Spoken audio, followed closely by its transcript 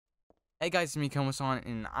Hey guys, it's me Komasan,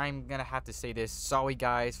 and I'm gonna have to say this. Sorry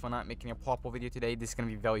guys for not making a proper video today. This is gonna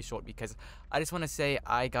be very short because I just want to say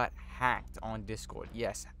I got hacked on Discord.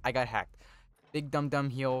 Yes, I got hacked. Big Dum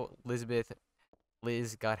Dum Heel Liz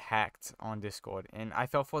got hacked on Discord, and I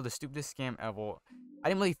fell for the stupidest scam ever. I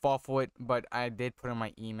didn't really fall for it, but I did put in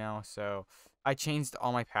my email, so I changed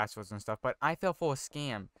all my passwords and stuff. But I fell for a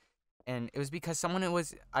scam, and it was because someone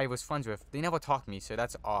I was friends with. They never talked to me, so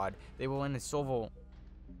that's odd. They were in the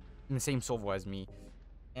same server as me,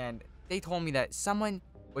 and they told me that someone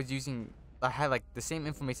was using had like the same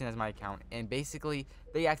information as my account, and basically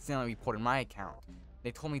they accidentally reported my account.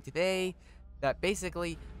 They told me today that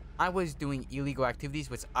basically I was doing illegal activities,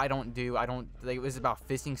 which I don't do. I don't like, it was about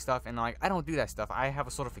phishing stuff, and like I don't do that stuff. I have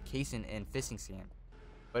a certification in phishing scam.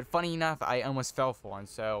 But funny enough, I almost fell for one,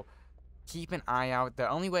 so keep an eye out. The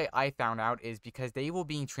only way I found out is because they were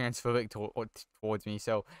being transphobic towards me.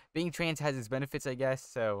 So being trans has its benefits, I guess.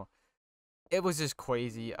 So it was just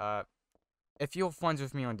crazy. If you're friends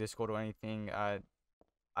with me on Discord or anything, I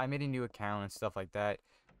made a new account and stuff like that.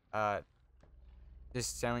 Uh,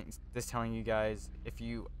 just telling you guys, if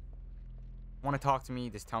you want to talk to me,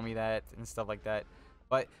 just tell me that and stuff like that.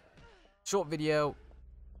 But short video,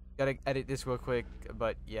 gotta edit this real quick.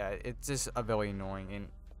 But yeah, it's just a very annoying, and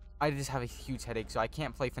I just have a huge headache, so I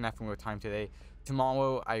can't play FNAF in real time today.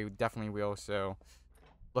 Tomorrow, I definitely will. So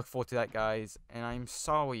look forward to that, guys. And I'm just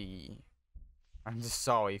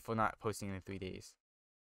sorry for not posting in 3 days.